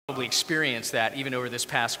Probably experienced that even over this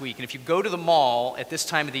past week. And if you go to the mall at this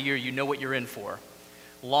time of the year, you know what you're in for.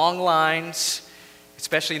 Long lines,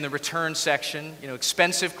 especially in the return section,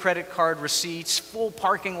 expensive credit card receipts, full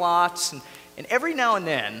parking lots, and every now and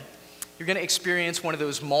then, you're going to experience one of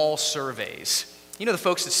those mall surveys. You know the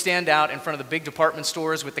folks that stand out in front of the big department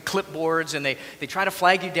stores with the clipboards, and they try to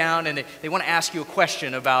flag you down, and they want to ask you a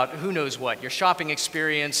question about who knows what, your shopping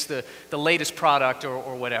experience, the latest product,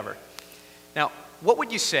 or whatever. Now, what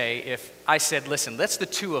would you say if I said, listen, let's the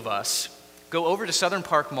two of us go over to Southern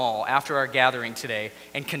Park Mall after our gathering today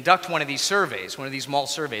and conduct one of these surveys, one of these mall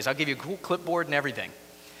surveys. I'll give you a cool clipboard and everything.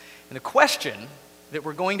 And the question that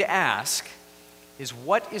we're going to ask is,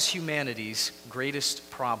 what is humanity's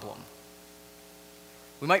greatest problem?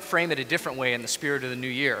 We might frame it a different way in the spirit of the new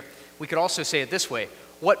year. We could also say it this way: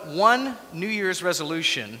 what one New Year's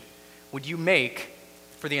resolution would you make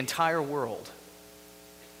for the entire world?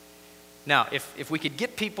 Now, if we could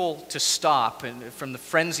get people to stop from the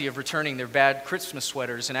frenzy of returning their bad Christmas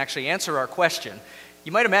sweaters and actually answer our question,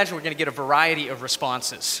 you might imagine we're going to get a variety of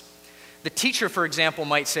responses. The teacher, for example,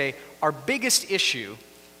 might say, our biggest issue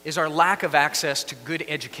is our lack of access to good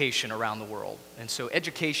education around the world. And so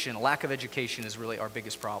lack of education is really our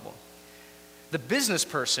biggest problem. The business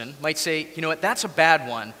person might say, you know what, that's a bad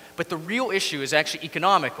one, but the real issue is actually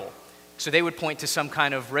economical. So they would point to some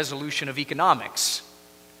kind of resolution of economics.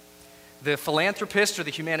 The philanthropist or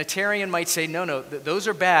the humanitarian might say, no, those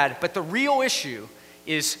are bad, but the real issue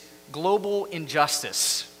is global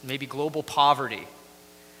injustice, maybe global poverty.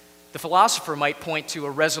 The philosopher might point to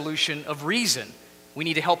a resolution of reason. We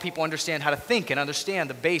need to help people understand how to think and understand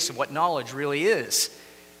the base of what knowledge really is.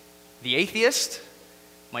 The atheist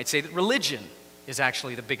might say that religion is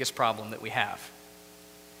actually the biggest problem that we have.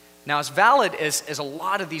 Now, as valid as a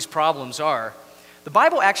lot of these problems are, the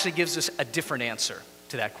Bible actually gives us a different answer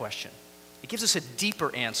to that question. It gives us a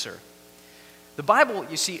deeper answer. The Bible,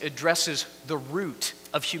 you see, addresses the root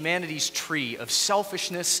of humanity's tree of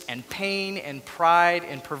selfishness and pain and pride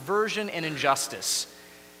and perversion and injustice.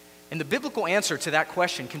 And the biblical answer to that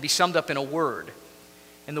question can be summed up in a word.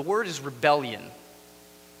 And the word is rebellion.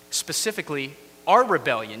 Specifically, our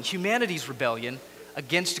rebellion, humanity's rebellion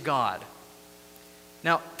against God.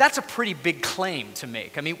 Now, that's a pretty big claim to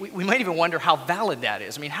make. I mean, we might even wonder how valid that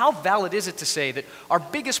is. I mean, how valid is it to say that our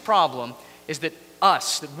biggest problem is that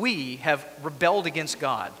we have rebelled against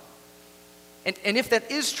God? And if that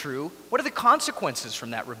is true, what are the consequences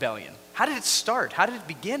from that rebellion? How did it start? How did it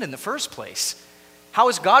begin in the first place? How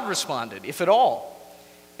has God responded, if at all?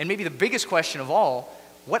 And maybe the biggest question of all,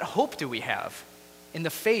 what hope do we have in the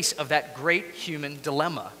face of that great human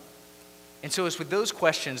dilemma? And so it's with those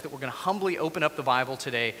questions that we're going to humbly open up the Bible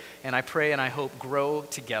today, and I pray and I hope grow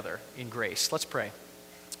together in grace. Let's pray.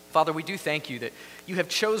 Father, we do thank you that you have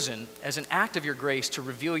chosen as an act of your grace to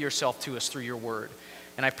reveal yourself to us through your word.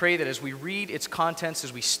 And I pray that as we read its contents,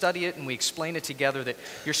 as we study it and we explain it together, that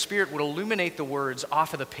your Spirit would illuminate the words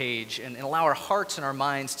off of the page and allow our hearts and our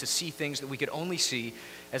minds to see things that we could only see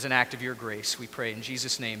as an act of your grace. We pray in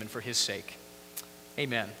Jesus' name and for his sake.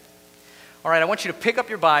 Amen. All right, I want you to pick up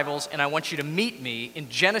your Bibles and I want you to meet me in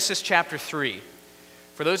Genesis chapter 3.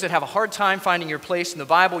 For those that have a hard time finding your place in the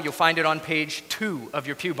Bible, you'll find it on page 2 of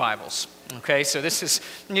your pew Bibles. Okay, so it is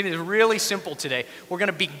really simple today. We're going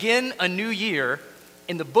to begin a new year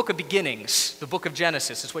in the book of beginnings, the book of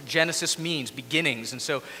Genesis. It's what Genesis means, beginnings. And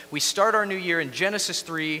so we start our new year in Genesis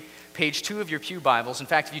 3, page 2 of your pew Bibles. In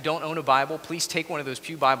fact, if you don't own a Bible, please take one of those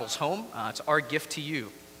pew Bibles home. It's our gift to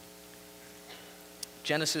you.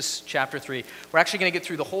 Genesis chapter 3. We're actually going to get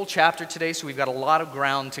through the whole chapter today, so we've got a lot of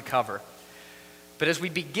ground to cover. But as we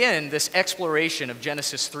begin this exploration of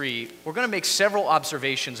Genesis 3, we're going to make several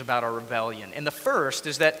observations about our rebellion. And the first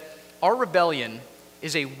is that our rebellion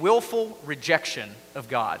is a willful rejection of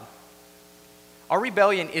God. Our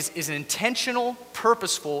rebellion is an intentional,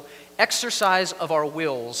 purposeful exercise of our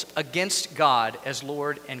wills against God as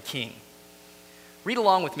Lord and King. Read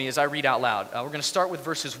along with me as I read out loud. We're going to start with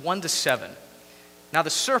verses 1 to 7. Now the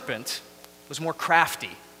serpent was more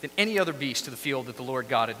crafty than any other beast of the field that the Lord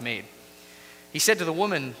God had made. He said to the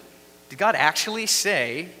woman, "Did God actually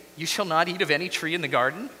say, 'You shall not eat of any tree in the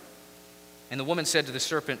garden?' And the woman said to the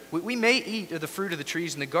serpent, 'We may eat of the fruit of the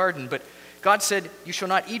trees in the garden, but God said, you shall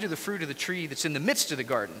not eat of the fruit of the tree that's in the midst of the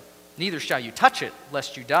garden, neither shall you touch it,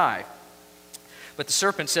 lest you die.' But the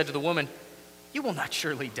serpent said to the woman, 'You will not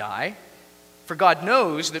surely die. For God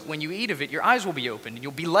knows that when you eat of it, your eyes will be opened, and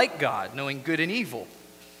you'll be like God, knowing good and evil.'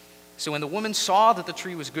 So when the woman saw that the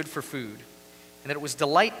tree was good for food, and that it was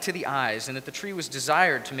delight to the eyes, and that the tree was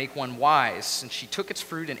desired to make one wise, and she took its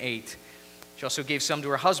fruit and ate. She also gave some to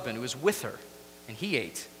her husband who was with her, and he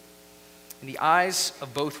ate. And the eyes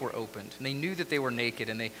of both were opened, and they knew that they were naked,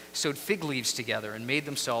 and they sewed fig leaves together and made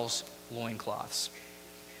themselves loincloths.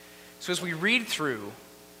 So as we read through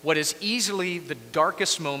what is easily the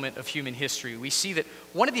darkest moment of human history, we see that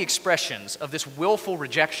one of the expressions of this willful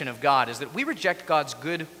rejection of God is that we reject God's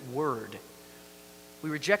good word. We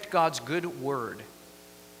reject God's good word.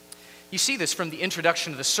 You see this from the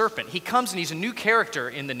introduction of the serpent. He comes and he's a new character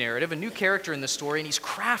in the narrative, a new character in the story, and he's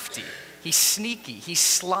crafty. He's sneaky, he's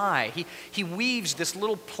sly, he weaves this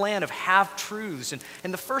little plan of half-truths.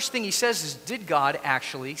 And the first thing he says is, did God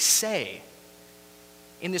actually say?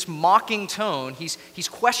 In this mocking tone, he's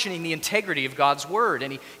questioning the integrity of God's word,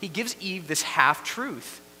 and he gives Eve this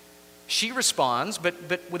half-truth. She responds, but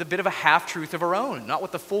with a bit of a half-truth of her own, not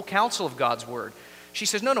with the full counsel of God's word. She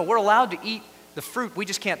says, no, we're allowed to eat the fruit. We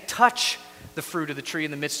just can't touch the fruit of the tree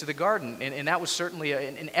in the midst of the garden. And that was certainly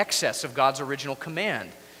an excess of God's original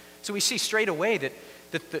command. So we see straight away that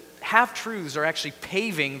the half-truths are actually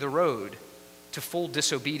paving the road to full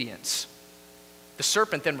disobedience. The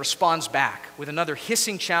serpent then responds back with another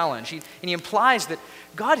hissing challenge. And he implies that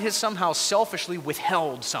God has somehow selfishly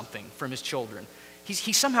withheld something from his children.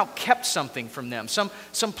 He somehow kept something from them, some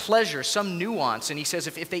pleasure, some nuance. And he says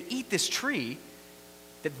if they eat this tree,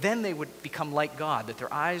 that then they would become like God, that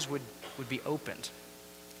their eyes would be opened.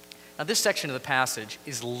 Now this section of the passage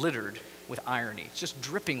is littered with irony. It's just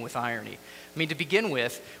dripping with irony. I mean, to begin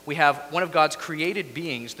with, we have one of God's created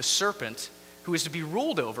beings, the serpent, who is to be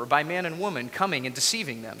ruled over by man and woman coming and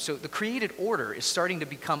deceiving them. So the created order is starting to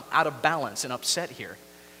become out of balance and upset here.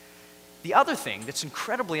 The other thing that's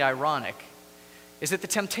incredibly ironic is that the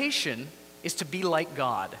temptation is to be like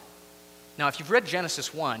God. Now, if you've read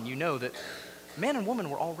Genesis 1, you know that man and woman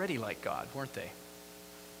were already like God, weren't they?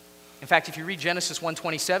 In fact, if you read Genesis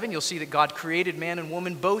 1:27, you'll see that God created man and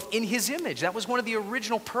woman both in his image. That was one of the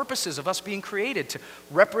original purposes of us being created, to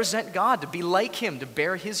represent God, to be like him, to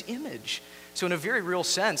bear his image. So in a very real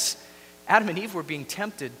sense, Adam and Eve were being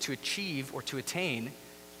tempted to achieve or to attain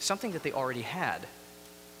something that they already had.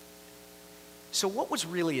 So what was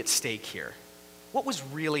really at stake here? What was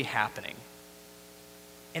really happening?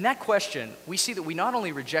 In that question, we see that we not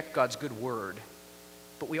only reject God's good word,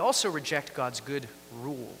 but we also reject God's good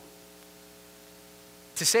rule.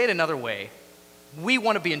 To say it another way, we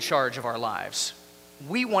want to be in charge of our lives.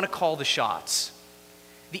 We want to call the shots.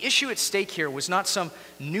 The issue at stake here was not some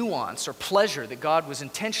nuance or pleasure that God was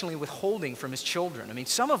intentionally withholding from his children. I mean,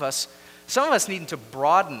 some of us need to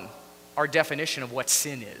broaden our definition of what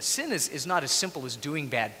sin is. Sin is not as simple as doing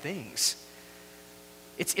bad things.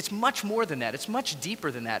 It's much more than that. It's much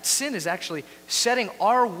deeper than that. Sin is actually setting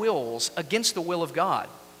our wills against the will of God.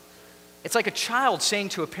 It's like a child saying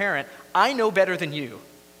to a parent, I know better than you.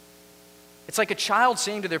 It's like a child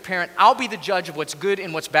saying to their parent, I'll be the judge of what's good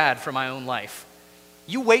and what's bad for my own life.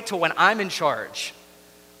 You wait till when I'm in charge.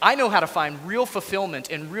 I know how to find real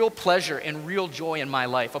fulfillment and real pleasure and real joy in my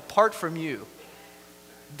life apart from you.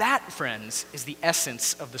 That, friends, is the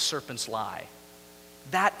essence of the serpent's lie.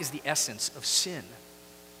 That is the essence of sin.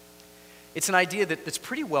 It's an idea that's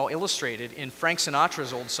pretty well illustrated in Frank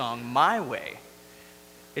Sinatra's old song, My Way.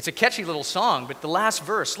 It's a catchy little song, but the last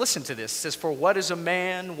verse, listen to this, it says, for what is a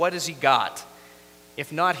man, what has he got?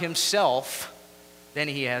 If not himself, then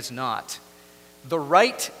he has not the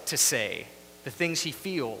right to say the things he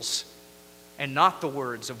feels, and not the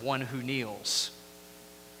words of one who kneels.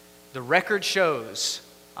 The record shows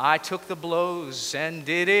I took the blows and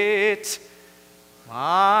did it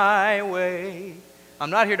my way. I'm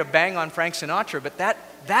not here to bang on Frank Sinatra, but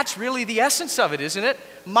that's really the essence of it, isn't it?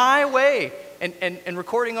 My way. And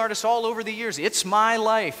recording artists all over the years, it's my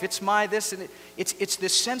life, it's my this, and it's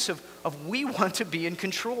this sense of we want to be in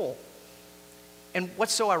control. And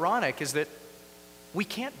what's so ironic is that we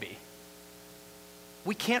can't be.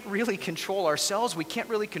 We can't really control ourselves. We can't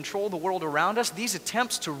really control the world around us. These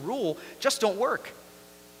attempts to rule just don't work.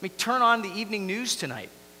 I mean, turn on the evening news tonight.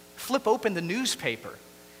 Flip open the newspaper.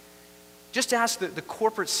 Just ask the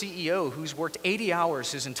corporate CEO who's worked 80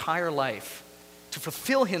 hours his entire life to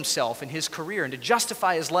fulfill himself in his career and to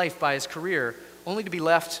justify his life by his career, only to be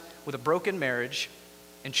left with a broken marriage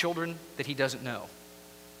and children that he doesn't know.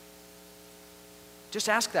 Just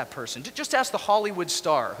ask that person. Just ask the Hollywood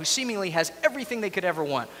star who seemingly has everything they could ever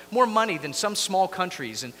want, more money than some small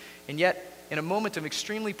countries, and yet in a moment of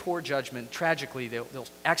extremely poor judgment, tragically, they'll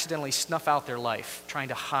accidentally snuff out their life, trying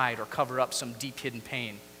to hide or cover up some deep hidden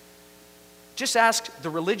pain. Just ask the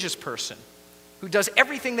religious person who does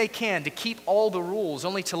everything they can to keep all the rules,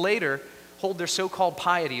 only to later hold their so-called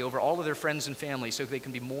piety over all of their friends and family so they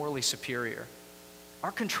can be morally superior.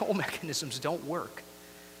 Our control mechanisms don't work.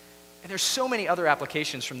 And there's so many other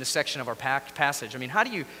applications from this section of our passage. I mean, how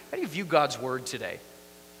do you view God's word today?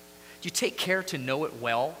 Do you take care to know it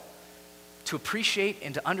well, to appreciate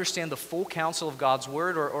and to understand the full counsel of God's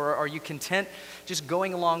word, or are you content just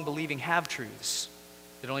going along believing half-truths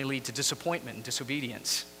that only lead to disappointment and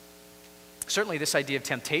disobedience? Certainly this idea of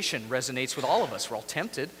temptation resonates with all of us. We're all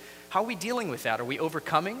tempted. How are we dealing with that? Are we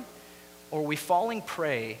overcoming, or are we falling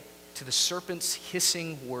prey to the serpent's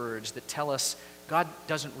hissing words that tell us God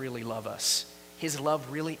doesn't really love us? His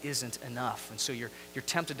love really isn't enough. And so you're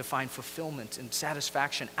tempted to find fulfillment and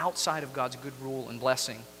satisfaction outside of God's good rule and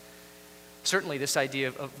blessing. Certainly this idea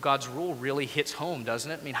of God's rule really hits home, doesn't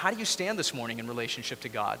it? I mean, how do you stand this morning in relationship to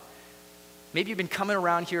God? Maybe you've been coming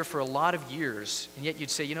around here for a lot of years, and yet you'd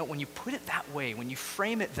say, you know, when you put it that way, when you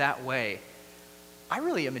frame it that way, I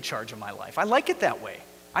really am in charge of my life. I like it that way.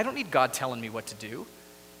 I don't need God telling me what to do.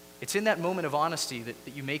 It's in that moment of honesty that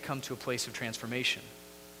you may come to a place of transformation.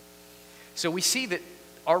 So we see that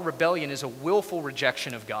our rebellion is a willful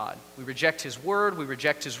rejection of God. We reject his word, we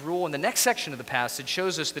reject his rule, and the next section of the passage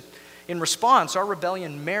shows us that in response, our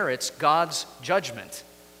rebellion merits God's judgment.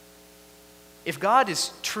 If God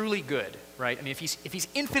is truly good, right? I mean, if he's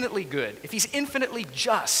infinitely good, if he's infinitely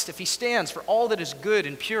just, if he stands for all that is good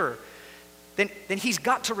and pure, then he's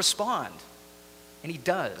got to respond. And he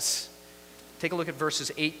does. Take a look at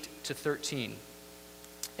verses 8 to 13.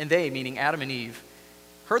 And they, meaning Adam and Eve,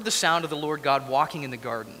 heard the sound of the Lord God walking in the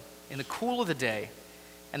garden in the cool of the day.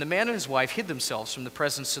 And the man and his wife hid themselves from the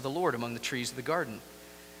presence of the Lord among the trees of the garden.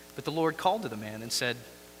 But the Lord called to the man and said,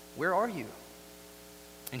 "Where are you?"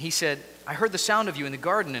 And he said, "I heard the sound of you in the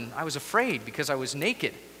garden, and I was afraid because I was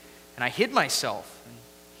naked, and I hid myself." And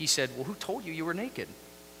he said, "Well, who told you you were naked?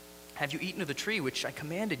 Have you eaten of the tree which I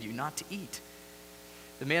commanded you not to eat?"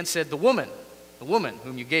 The man said, the woman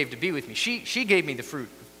whom you gave to be with me, she gave me the fruit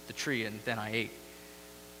of the tree, and then I ate."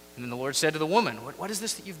 And then the Lord said to the woman, what is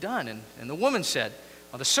this that you've done? And the woman said,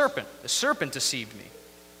 "Well, the serpent deceived me,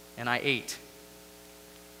 and I ate."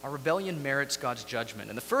 Our rebellion merits God's judgment.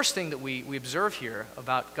 And the first thing that we observe here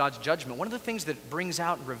about God's judgment, one of the things that it brings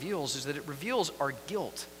out and reveals is that it reveals our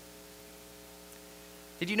guilt.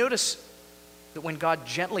 Did you notice that when God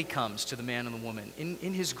gently comes to the man and the woman,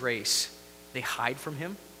 in his grace, they hide from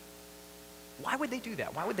him? Why would they do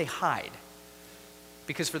that? Why would they hide?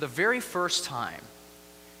 Because for the very first time,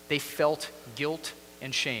 they felt guilt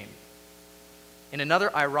and shame. In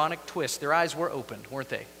another ironic twist, their eyes were opened, weren't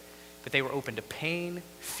they? But they were open to pain,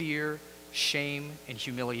 fear, shame, and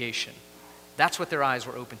humiliation. That's what their eyes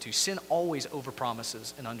were open to. Sin always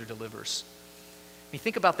overpromises and underdelivers. I mean,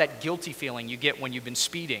 think about that guilty feeling you get when you've been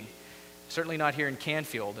speeding. Certainly not here in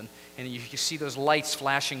Canfield, and you see those lights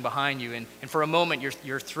flashing behind you, and for a moment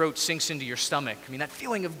your throat sinks into your stomach. I mean, that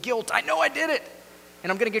feeling of guilt, I know I did it,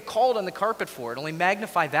 and I'm going to get called on the carpet for it. Only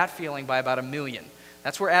magnify that feeling by about 1,000,000.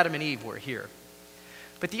 That's where Adam and Eve were here.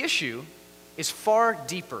 But the issue is far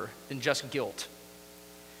deeper than just guilt.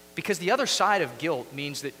 Because the other side of guilt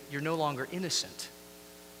means that you're no longer innocent.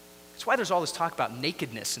 That's why there's all this talk about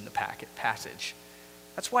nakedness in the passage.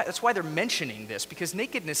 That's why they're mentioning this, because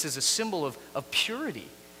nakedness is a symbol of purity.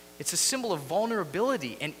 It's a symbol of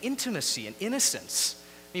vulnerability and intimacy and innocence.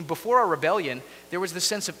 I mean, before our rebellion, there was the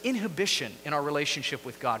sense of inhibition in our relationship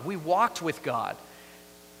with God. We walked with God.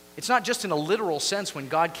 It's not just in a literal sense when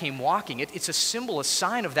God came walking. It's a symbol, a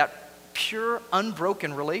sign of that pure,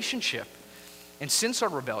 unbroken relationship. And since our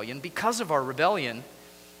rebellion, because of our rebellion,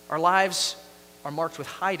 our lives are marked with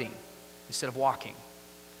hiding instead of walking.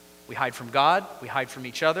 We hide from God, we hide from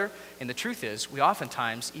each other, and the truth is, we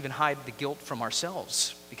oftentimes even hide the guilt from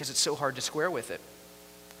ourselves because it's so hard to square with it.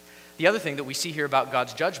 The other thing that we see here about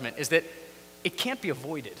God's judgment is that it can't be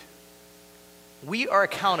avoided. We are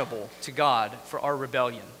accountable to God for our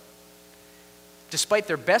rebellion. Despite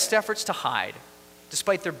their best efforts to hide,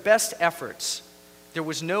 despite their best efforts, there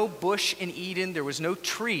was no bush in Eden, there was no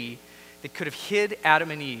tree that could have hid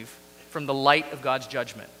Adam and Eve from the light of God's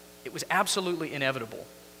judgment. It was absolutely inevitable.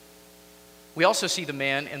 We also see the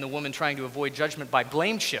man and the woman trying to avoid judgment by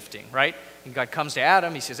blame shifting, right? And God comes to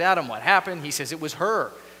Adam, he says, "Adam, what happened?" He says, "It was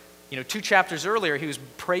her." 2 chapters earlier, he was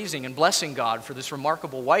praising and blessing God for this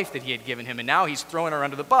remarkable wife that he had given him, and now he's throwing her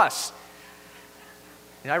under the bus.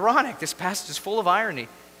 And ironic, this passage is full of irony.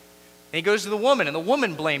 And he goes to the woman, and the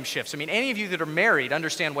woman blame shifts. I mean, any of you that are married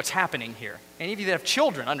understand what's happening here. Any of you that have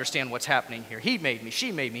children understand what's happening here. He made me,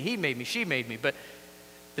 she made me, he made me, she made me. But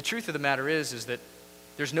the truth of the matter is that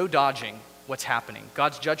there's no dodging what's happening.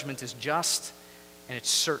 God's judgment is just, and it's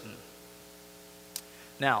certain.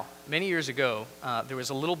 Now, many years ago, there was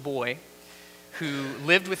a little boy who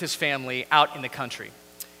lived with his family out in the country.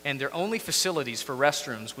 And their only facilities for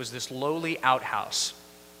restrooms was this lowly outhouse.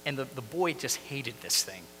 And the boy just hated this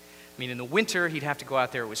thing. I mean, in the winter, he'd have to go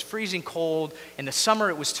out there. It was freezing cold. In the summer,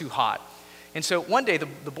 it was too hot. And so one day, the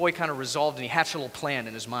boy kind of resolved, and he hatched a little plan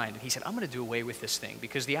in his mind. And he said, I'm going to do away with this thing,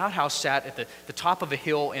 because the outhouse sat at the top of a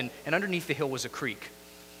hill, and underneath the hill was a creek.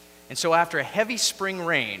 And so after a heavy spring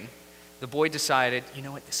rain, the boy decided, you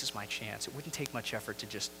know what, this is my chance. It wouldn't take much effort to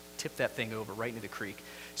just tip that thing over right into the creek.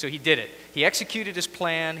 So he did it. He executed his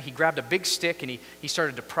plan. He grabbed a big stick, and he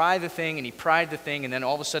started to pry the thing, and he pried the thing, and then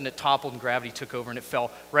all of a sudden it toppled, and gravity took over, and it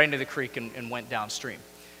fell right into the creek and went downstream.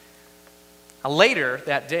 Later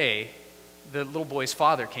that day, the little boy's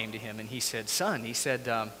father came to him, and he said, son,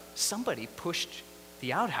 somebody pushed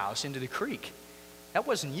the outhouse into the creek. That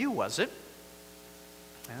wasn't you, was it?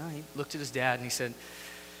 Well, he looked at his dad, and he said,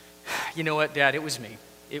 you know what, Dad, it was me.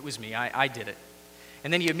 It was me. I did it.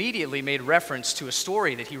 And then he immediately made reference to a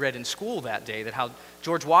story that he read in school that day, that how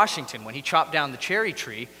George Washington, when he chopped down the cherry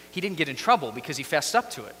tree, he didn't get in trouble because he fessed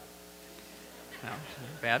up to it. No,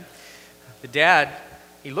 bad. The dad,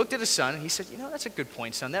 he looked at his son, and he said, you know, that's a good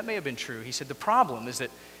point, son. That may have been true. He said, the problem is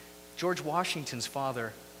that George Washington's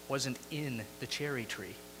father wasn't in the cherry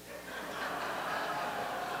tree.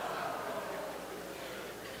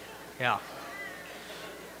 Yeah.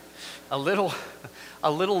 A little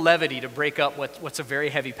levity to break up what's a very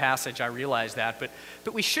heavy passage, I realize that,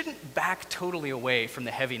 but we shouldn't back totally away from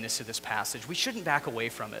the heaviness of this passage. We shouldn't back away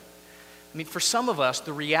from it. I mean, for some of us,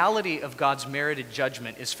 the reality of God's merited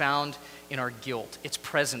judgment is found in our guilt. It's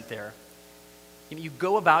present there. You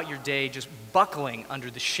go about your day just buckling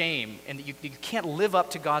under the shame, and you can't live up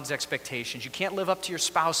to God's expectations. You can't live up to your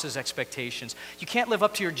spouse's expectations. You can't live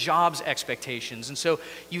up to your job's expectations. And so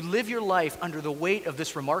you live your life under the weight of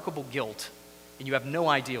this remarkable guilt, and you have no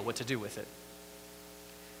idea what to do with it.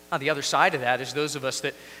 Now, the other side of that is those of us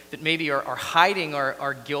that maybe are hiding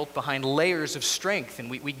our guilt behind layers of strength, and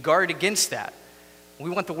we guard against that. We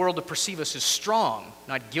want the world to perceive us as strong,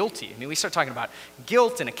 not guilty. I mean, we start talking about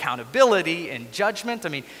guilt and accountability and judgment. I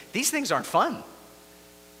mean, these things aren't fun.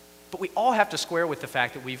 But we all have to square with the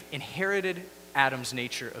fact that we've inherited Adam's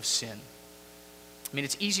nature of sin. I mean,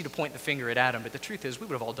 it's easy to point the finger at Adam, but the truth is we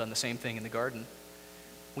would have all done the same thing in the garden.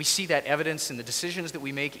 We see that evidence in the decisions that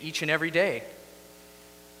we make each and every day.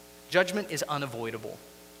 Judgment is unavoidable.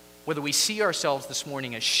 Whether we see ourselves this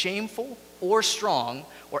morning as shameful or strong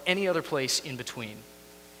or any other place in between.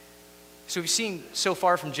 So we've seen so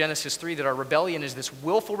far from Genesis 3 that our rebellion is this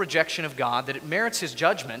willful rejection of God, that it merits his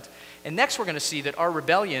judgment. And next we're going to see that our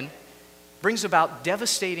rebellion brings about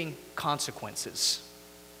devastating consequences.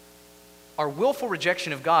 Our willful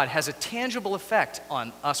rejection of God has a tangible effect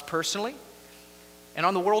on us personally and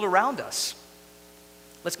on the world around us.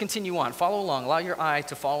 Let's continue on. Follow along. Allow your eye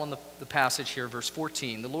to follow on the passage here, verse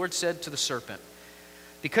 14. The Lord said to the serpent,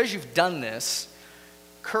 because you've done this,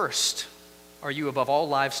 cursed are you above all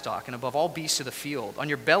livestock and above all beasts of the field. On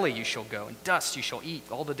your belly you shall go, and dust you shall eat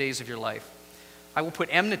all the days of your life. I will put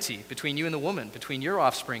enmity between you and the woman, between your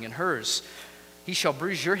offspring and hers. He shall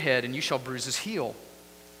bruise your head, and you shall bruise his heel.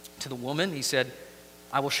 To the woman he said,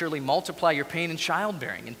 I will surely multiply your pain in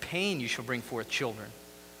childbearing. In pain you shall bring forth children.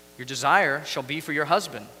 Your desire shall be for your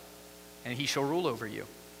husband, and he shall rule over you.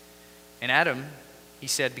 And Adam, he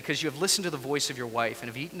said, because you have listened to the voice of your wife and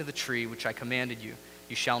have eaten of the tree which I commanded you,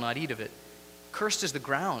 you shall not eat of it. Cursed is the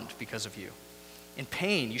ground because of you. In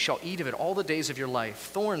pain you shall eat of it all the days of your life.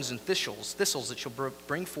 Thorns and thistles it shall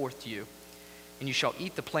bring forth to you. And you shall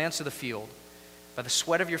eat the plants of the field. By the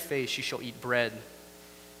sweat of your face you shall eat bread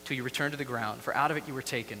till you return to the ground. For out of it you were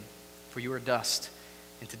taken, for you are dust,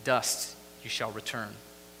 and to dust you shall return.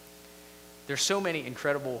 There's so many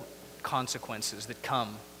incredible consequences that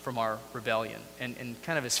come from our rebellion. And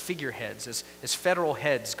kind of as figureheads, as federal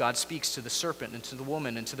heads, God speaks to the serpent and to the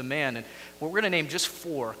woman and to the man. And we're going to name just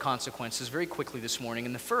 4 consequences very quickly this morning.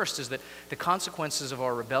 And the first is that the consequences of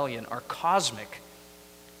our rebellion are cosmic.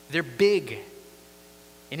 They're big.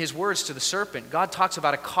 In his words to the serpent, God talks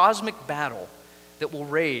about a cosmic battle that will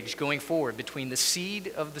rage going forward between the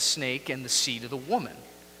seed of the snake and the seed of the woman.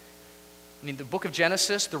 I mean, the book of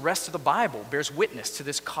Genesis, the rest of the Bible bears witness to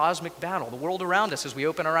this cosmic battle. The world around us, as we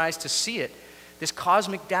open our eyes to see it, this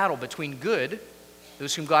cosmic battle between good,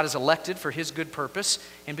 those whom God has elected for his good purpose,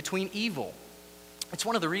 and between evil. It's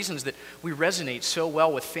one of the reasons that we resonate so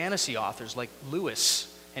well with fantasy authors like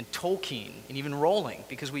Lewis and Tolkien and even Rowling,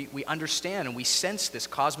 because we understand and we sense this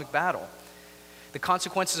cosmic battle. The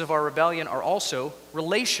consequences of our rebellion are also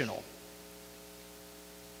relational.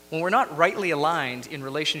 When we're not rightly aligned in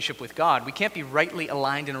relationship with God, we can't be rightly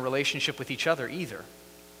aligned in a relationship with each other either.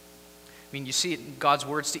 I mean, you see it in God's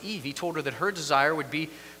words to Eve. He told her that her desire would be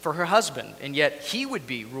for her husband, and yet he would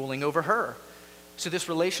be ruling over her. So this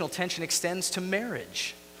relational tension extends to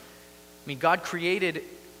marriage. I mean, God created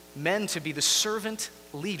men to be the servant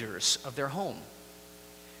leaders of their home.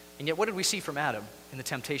 And yet, what did we see from Adam in the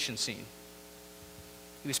temptation scene?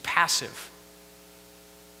 He was passive.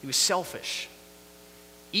 He was selfish.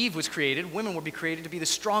 Eve was created, women would be created to be the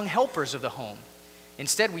strong helpers of the home.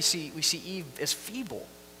 Instead, we see Eve as feeble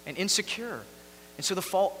and insecure. And so the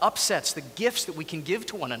fall upsets the gifts that we can give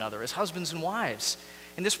to one another as husbands and wives.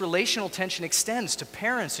 And this relational tension extends to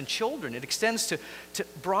parents and children. It extends to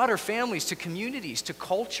broader families, to communities, to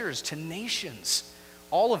cultures, to nations.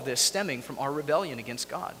 All of this stemming from our rebellion against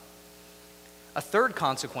God. A third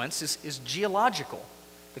consequence is geological.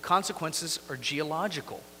 The consequences are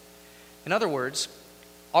geological. In other words,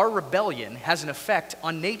 our rebellion has an effect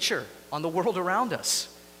on nature, on the world around us.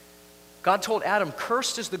 God told Adam,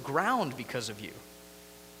 "Cursed is the ground because of you."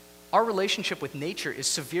 Our relationship with nature is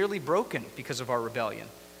severely broken because of our rebellion.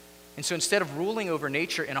 And so instead of ruling over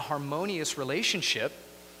nature in a harmonious relationship,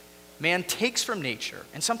 man takes from nature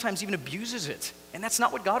and sometimes even abuses it. And that's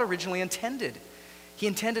not what God originally intended. He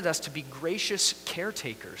intended us to be gracious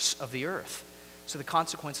caretakers of the earth. So the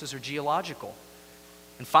consequences are geological.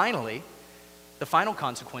 And finally, the final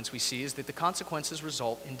consequence we see is that the consequences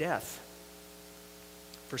result in death.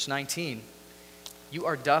 Verse 19, "You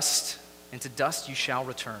are dust, and to dust you shall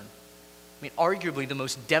return." I mean, arguably the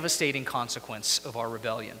most devastating consequence of our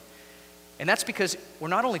rebellion. And that's because we're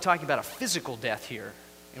not only talking about a physical death here,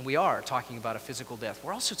 and we are talking about a physical death,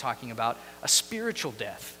 we're also talking about a spiritual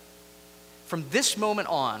death. From this moment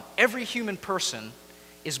on, every human person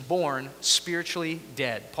is born spiritually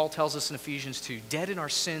dead. Paul tells us in Ephesians 2, dead in our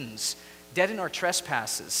sins, dead in our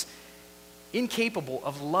trespasses, incapable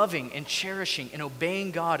of loving and cherishing and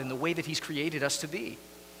obeying God in the way that He's created us to be.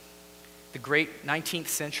 The great 19th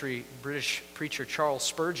century British preacher Charles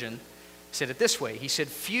Spurgeon said it this way. He said,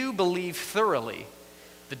 "Few believe thoroughly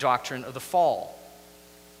the doctrine of the fall.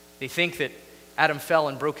 They think that Adam fell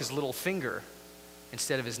and broke his little finger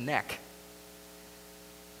instead of his neck."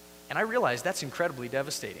 And I realize that's incredibly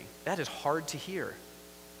devastating. That is hard to hear.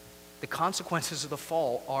 The consequences of the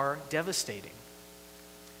fall are devastating.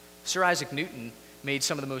 Sir Isaac Newton made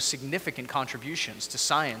some of the most significant contributions to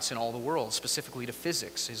science in all the world, specifically to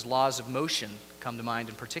physics. His laws of motion come to mind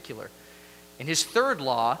in particular. And his third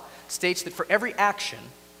law states that for every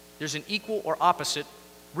action, there's an equal or opposite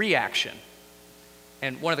reaction.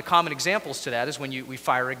 And one of the common examples to that is when we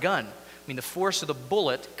fire a gun. I mean, the force of the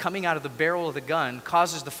bullet coming out of the barrel of the gun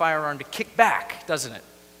causes the firearm to kick back, doesn't it?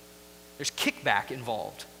 There's kickback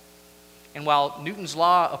involved. And while Newton's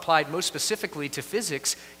law applied most specifically to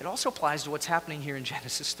physics, it also applies to what's happening here in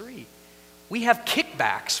Genesis 3. We have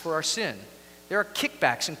kickbacks for our sin. There are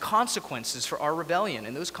kickbacks and consequences for our rebellion,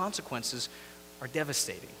 and those consequences are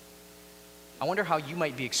devastating. I wonder how you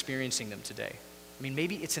might be experiencing them today. I mean,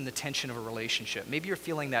 maybe it's in the tension of a relationship. Maybe you're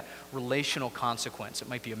feeling that relational consequence. It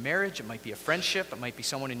might be a marriage, it might be a friendship, it might be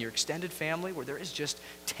someone in your extended family where there is just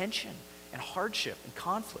tension and hardship and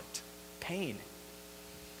conflict, pain.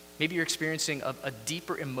 Maybe you're experiencing a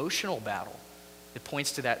deeper emotional battle that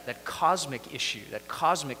points to that cosmic issue, that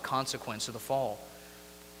cosmic consequence of the fall.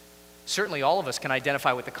 Certainly all of us can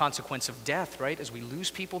identify with the consequence of death, right? As we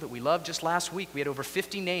lose people that we love. Just last week, we had over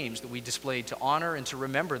 50 names that we displayed to honor and to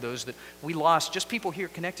remember those that we lost, just people here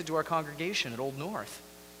connected to our congregation at Old North.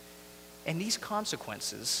 And these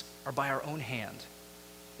consequences are by our own hand.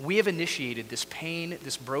 We have initiated this pain,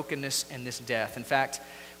 this brokenness, and this death. In fact,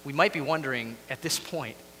 we might be wondering at this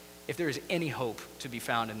point if there is any hope to be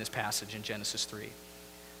found in this passage in Genesis 3.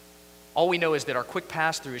 All we know is that our quick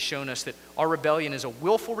pass-through has shown us that our rebellion is a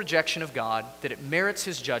willful rejection of God, that it merits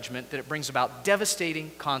His judgment, that it brings about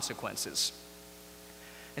devastating consequences.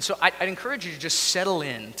 And so I'd encourage you to just settle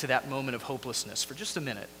in to that moment of hopelessness for just a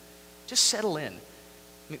minute. Just settle in.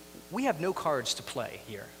 I mean, we have no cards to play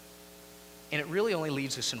here. And it really only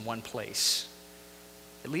leaves us in one place.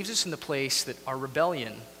 It leaves us in the place that our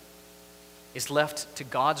rebellion is left to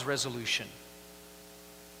God's resolution.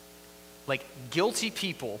 Like guilty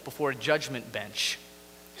people before a judgment bench.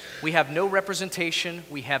 We have no representation,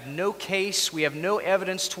 we have no case, we have no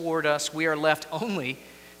evidence toward us. We are left only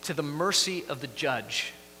to the mercy of the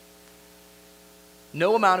judge.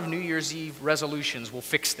 No amount of New Year's Eve resolutions will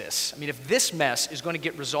fix this. I mean, if this mess is going to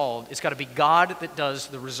get resolved, it's got to be God that does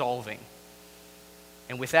the resolving.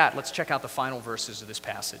 And with that, let's check out the final verses of this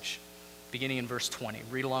passage, beginning in verse 20.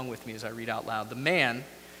 Read along with me as I read out loud. "The man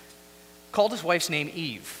called his wife's name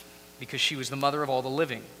Eve, because she was the mother of all the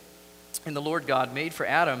living. And the Lord God made for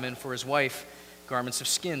Adam and for his wife garments of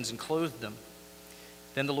skins and clothed them.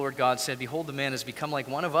 Then the Lord God said, 'Behold, the man has become like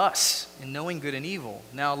one of us in knowing good and evil.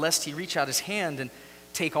 Now lest he reach out his hand and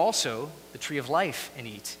take also the tree of life and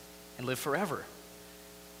eat and live forever.'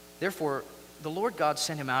 Therefore, the Lord God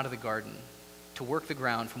sent him out of the garden to work the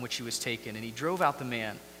ground from which he was taken, and he drove out the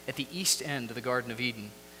man at the east end of the Garden of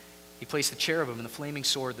Eden. He placed the cherubim and the flaming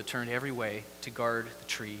sword that turned every way to guard the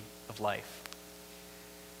tree of life.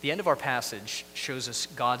 The end of our passage shows us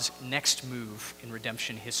God's next move in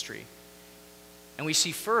redemption history. And we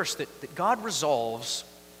see first that God resolves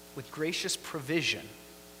with gracious provision.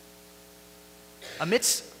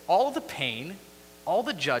 Amidst all the pain, all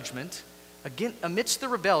the judgment, again, amidst the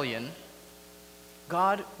rebellion,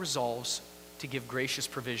 God resolves to give gracious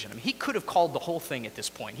provision. I mean, he could have called the whole thing at this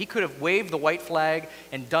point. He could have waved the white flag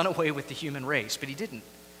and done away with the human race, but he didn't.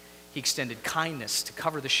 He extended kindness to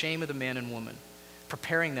cover the shame of the man and woman,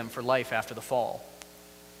 preparing them for life after the fall.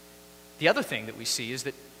 The other thing that we see is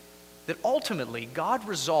that ultimately God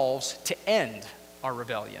resolves to end our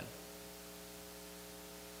rebellion.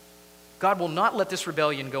 God will not let this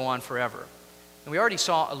rebellion go on forever. And we already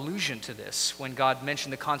saw allusion to this when God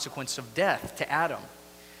mentioned the consequence of death to Adam.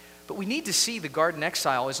 But we need to see the garden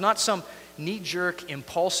exile as not some knee-jerk,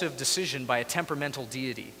 impulsive decision by a temperamental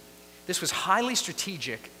deity. This was highly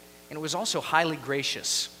strategic, and it was also highly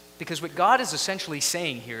gracious. Because what God is essentially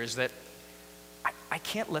saying here is that I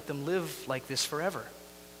can't let them live like this forever.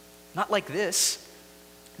 Not like this.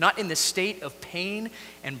 Not in this state of pain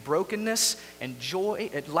and brokenness and joy,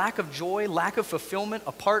 lack of joy, lack of fulfillment,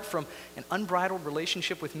 apart from an unbridled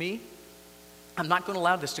relationship with me. I'm not going to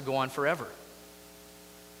allow this to go on forever.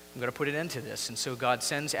 I'm going to put an end to this. And so God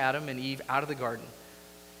sends Adam and Eve out of the garden.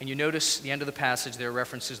 And you notice the end of the passage there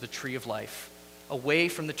references the tree of life. Away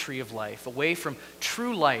from the tree of life, away from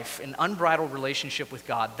true life and unbridled relationship with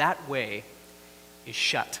God. That way is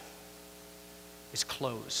shut, is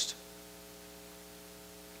closed.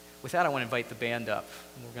 With that, I want to invite the band up.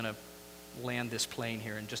 We're going to land this plane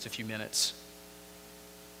here in just a few minutes.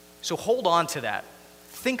 So hold on to that.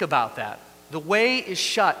 Think about that. The way is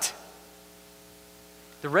shut.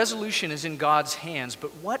 The resolution is in God's hands,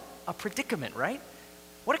 but what a predicament, right?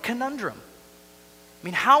 What a conundrum. I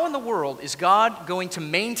mean, how in the world is God going to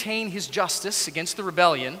maintain his justice against the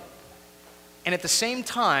rebellion and at the same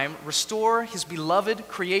time restore his beloved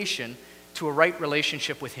creation to a right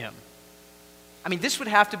relationship with him? I mean, this would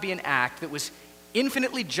have to be an act that was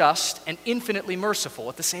infinitely just and infinitely merciful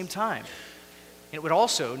at the same time. And it would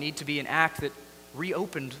also need to be an act that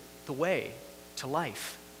reopened the way to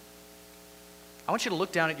life. I want you to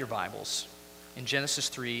look down at your Bibles in Genesis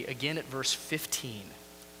 3, again at verse 15.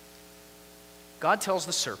 God tells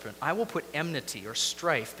the serpent, I will put enmity or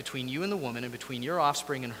strife between you and the woman and between your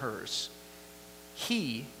offspring and hers.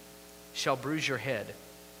 He shall bruise your head,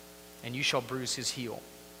 and you shall bruise his heel.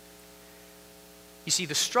 You see,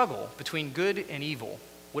 the struggle between good and evil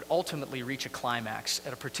would ultimately reach a climax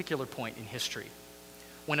at a particular point in history.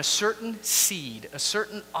 When a certain seed, a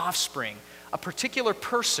certain offspring, a particular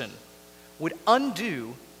person would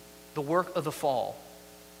undo the work of the fall,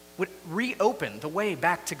 would reopen the way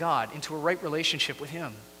back to God into a right relationship with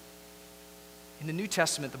him. In the New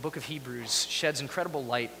Testament, the book of Hebrews sheds incredible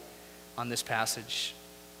light on this passage.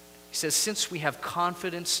 He says, since we have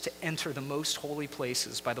confidence to enter the most holy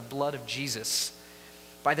places by the blood of Jesus,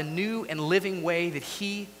 by the new and living way that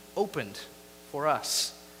he opened for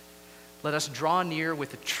us, let us draw near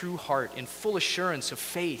with a true heart in full assurance of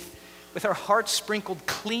faith, with our hearts sprinkled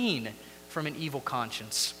clean from an evil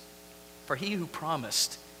conscience. For he who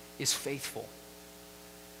promised is faithful.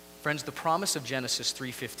 Friends, the promise of Genesis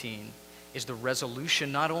 3:15 is the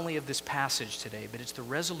resolution not only of this passage today, but it's the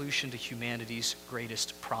resolution to humanity's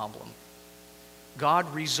greatest problem.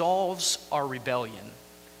 God resolves our rebellion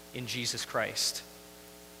in Jesus Christ.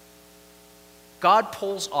 God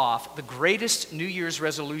pulls off the greatest New Year's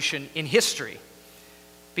resolution in history,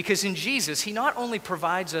 because in Jesus, he not only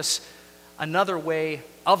provides us another way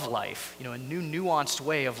of life, a new nuanced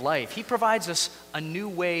way of life, he provides us a new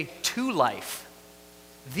way to life,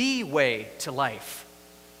 the way to life.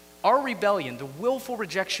 Our rebellion, the willful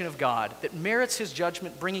rejection of God that merits his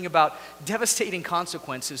judgment, bringing about devastating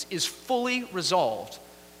consequences, is fully resolved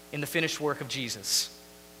in the finished work of Jesus.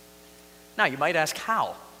 Now, you might ask,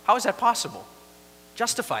 how? How is that possible?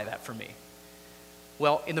 Justify that for me.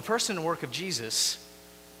 Well, in the person and work of Jesus,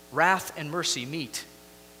 wrath and mercy meet.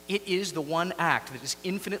 It is the one act that is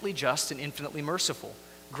infinitely just and infinitely merciful.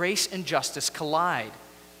 Grace and justice collide.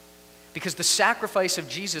 Because the sacrifice of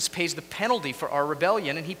Jesus pays the penalty for our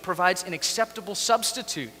rebellion, and he provides an acceptable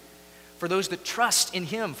substitute for those that trust in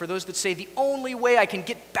him, for those that say, the only way I can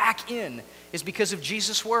get back in is because of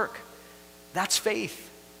Jesus' work. That's faith.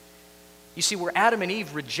 You see, where Adam and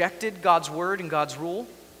Eve rejected God's word and God's rule,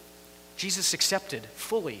 Jesus accepted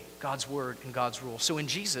fully God's word and God's rule. So in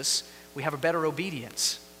Jesus, we have a better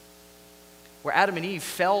obedience. Where Adam and Eve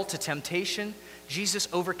fell to temptation, Jesus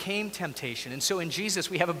overcame temptation. And so in Jesus,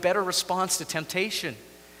 we have a better response to temptation.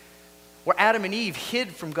 Where Adam and Eve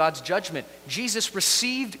hid from God's judgment, Jesus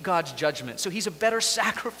received God's judgment. So he's a better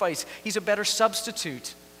sacrifice. He's a better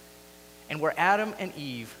substitute. And where Adam and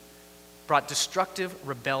Eve brought destructive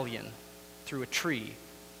rebellion through a tree,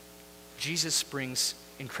 Jesus brings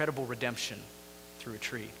incredible redemption through a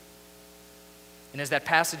tree. And as that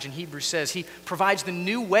passage in Hebrews says, he provides the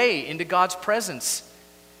new way into God's presence.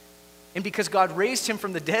 And because God raised him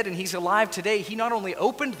from the dead and he's alive today, he not only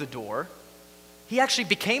opened the door, he actually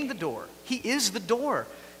became the door. He is the door.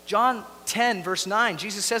 John 10, verse 9,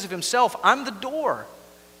 Jesus says of himself, I'm the door.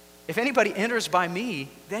 If anybody enters by me,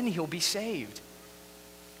 then he'll be saved.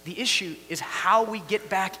 The issue is how we get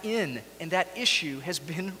back in, and that issue has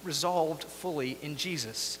been resolved fully in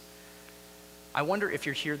Jesus. I wonder if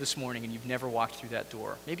you're here this morning and you've never walked through that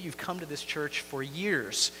door. Maybe you've come to this church for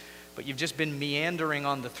years, but you've just been meandering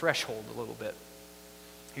on the threshold a little bit.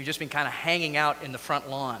 You've just been kind of hanging out in the front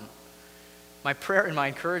lawn. My prayer and my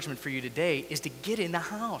encouragement for you today is to get in the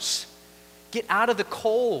house. Get out of the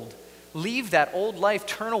cold. Leave that old life.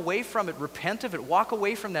 Turn away from it. Repent of it. Walk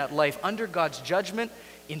away from that life under God's judgment,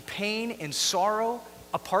 in pain, in sorrow,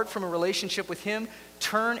 apart from a relationship with him.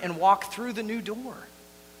 Turn and walk through the new door.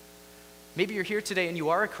 Maybe you're here today and you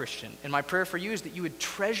are a Christian, and my prayer for you is that you would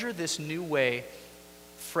treasure this new way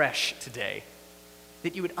fresh today,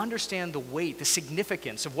 that you would understand the weight, the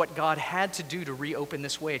significance of what God had to do to reopen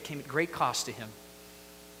this way. It came at great cost to him.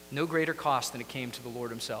 No greater cost than it came to the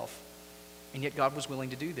Lord himself. And yet God was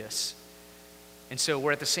willing to do this. And so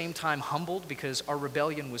we're at the same time humbled because our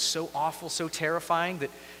rebellion was so awful, so terrifying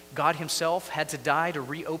that God himself had to die to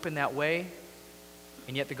reopen that way.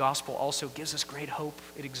 And yet the gospel also gives us great hope.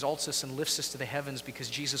 It exalts us and lifts us to the heavens because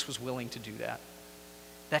Jesus was willing to do that.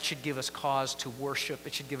 That should give us cause to worship.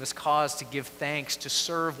 It should give us cause to give thanks, to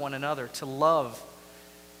serve one another, to love,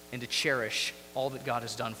 and to cherish all that God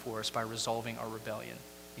has done for us by resolving our rebellion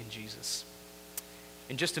in Jesus.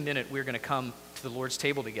 In just a minute, we're going to come to the Lord's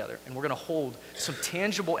table together, and we're going to hold some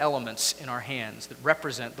tangible elements in our hands that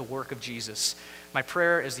represent the work of Jesus. My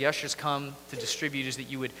prayer as the ushers come to distribute is that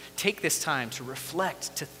you would take this time to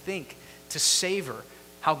reflect, to think, to savor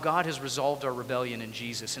how God has resolved our rebellion in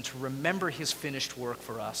Jesus, and to remember his finished work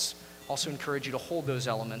for us. Also encourage you to hold those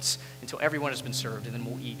elements until everyone has been served, and then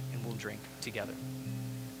we'll eat and we'll drink together.